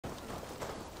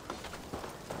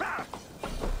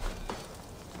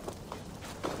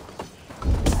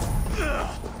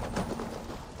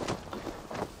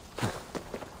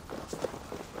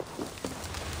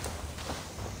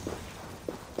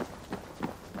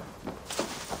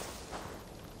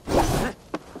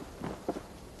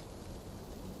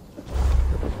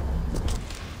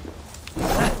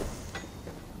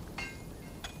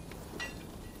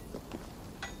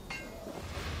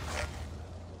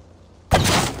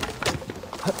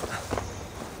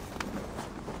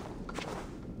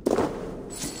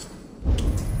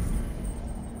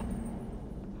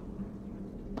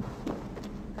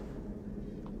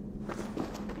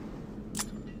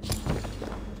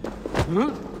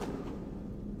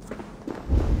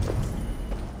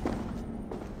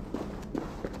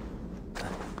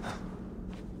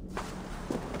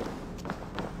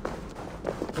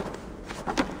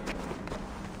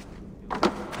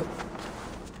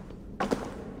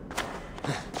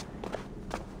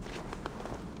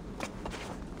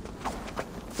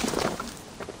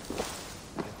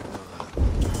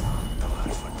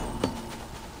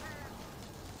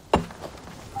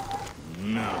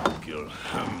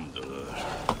handler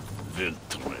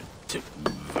vet mig till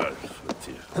varför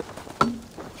till.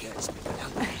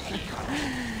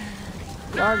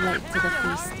 You're late to the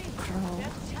feast, Crow.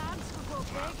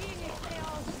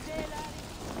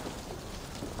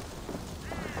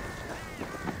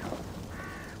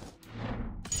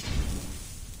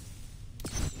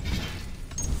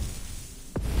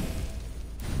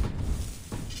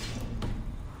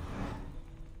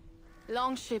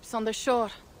 Longships on the shore.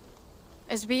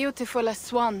 As beautiful as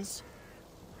swans.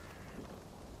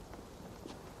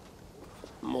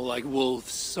 More like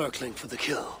wolves circling for the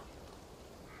kill.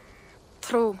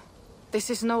 True. This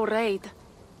is no raid.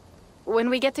 When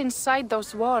we get inside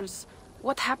those walls,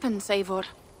 what happens, Eivor?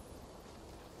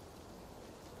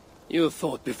 You have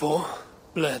fought before.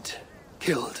 Bled.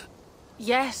 Killed.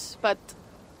 Yes, but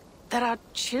there are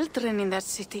children in that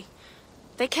city.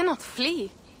 They cannot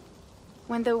flee.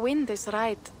 When the wind is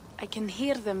right, I can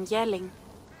hear them yelling,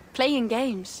 playing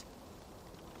games.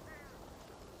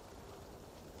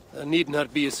 There need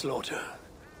not be a slaughter.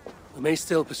 We may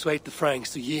still persuade the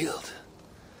Franks to yield,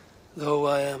 though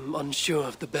I am unsure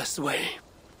of the best way.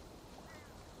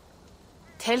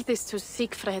 Tell this to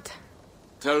Siegfried.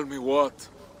 Tell me what?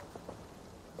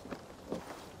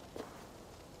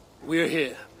 We're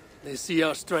here. They see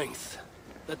our strength.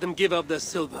 Let them give up their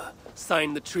silver,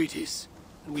 sign the treaties,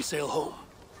 and we sail home.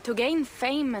 To gain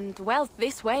fame and wealth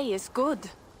this way is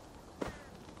good.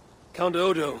 Count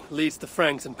Odo leads the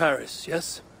Franks in Paris,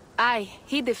 yes? Aye,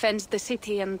 he defends the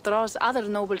city and draws other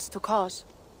nobles to cause.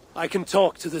 I can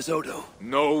talk to this Odo.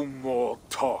 No more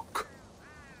talk.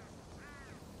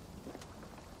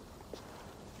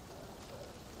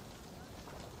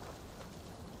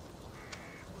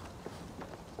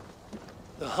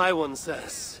 The High One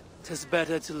says, 'tis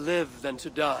better to live than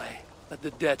to die. Let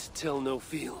the dead till no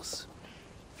feels.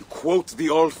 You quote the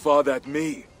Allfather at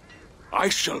me. I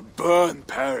shall burn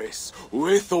Paris,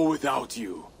 with or without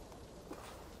you.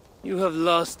 You have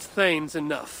lost Thanes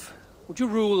enough. Would you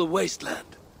rule a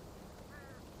wasteland?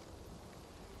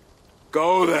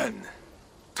 Go then.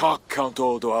 Talk Count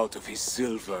Odo out of his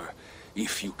silver,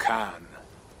 if you can.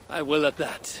 I will at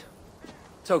that.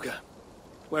 Toka,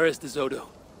 where is this Odo?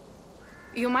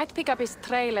 You might pick up his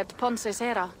trail at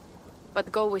Poncesera,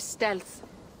 but go with stealth.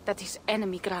 That is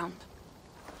enemy ground.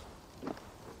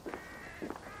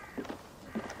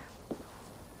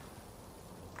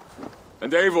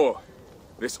 And Eivor,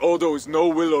 this Odo is no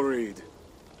willow reed.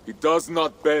 He does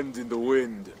not bend in the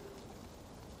wind.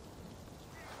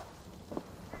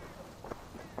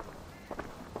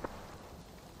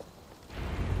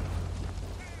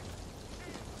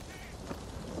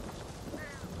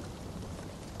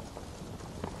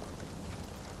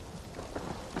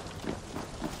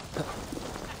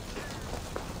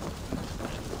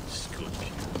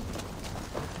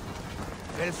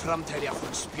 Vel framtelja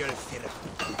von spjölfyrra.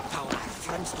 Þá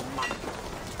fremstu mann.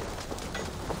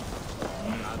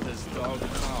 Not this dog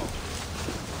now.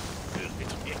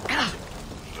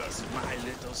 That's my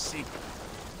little secret.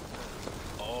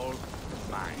 All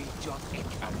mine.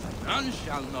 And none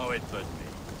shall know it but me.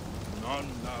 None,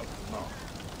 no.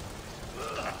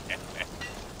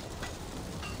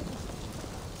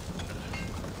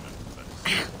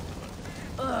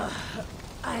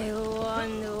 I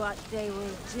wonder what they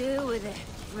will do with the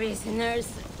prisoners.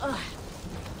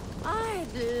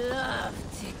 I'd love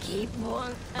to keep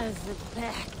one as a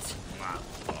pet.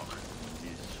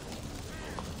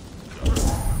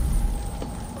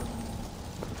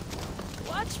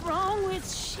 What's wrong with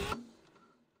shit?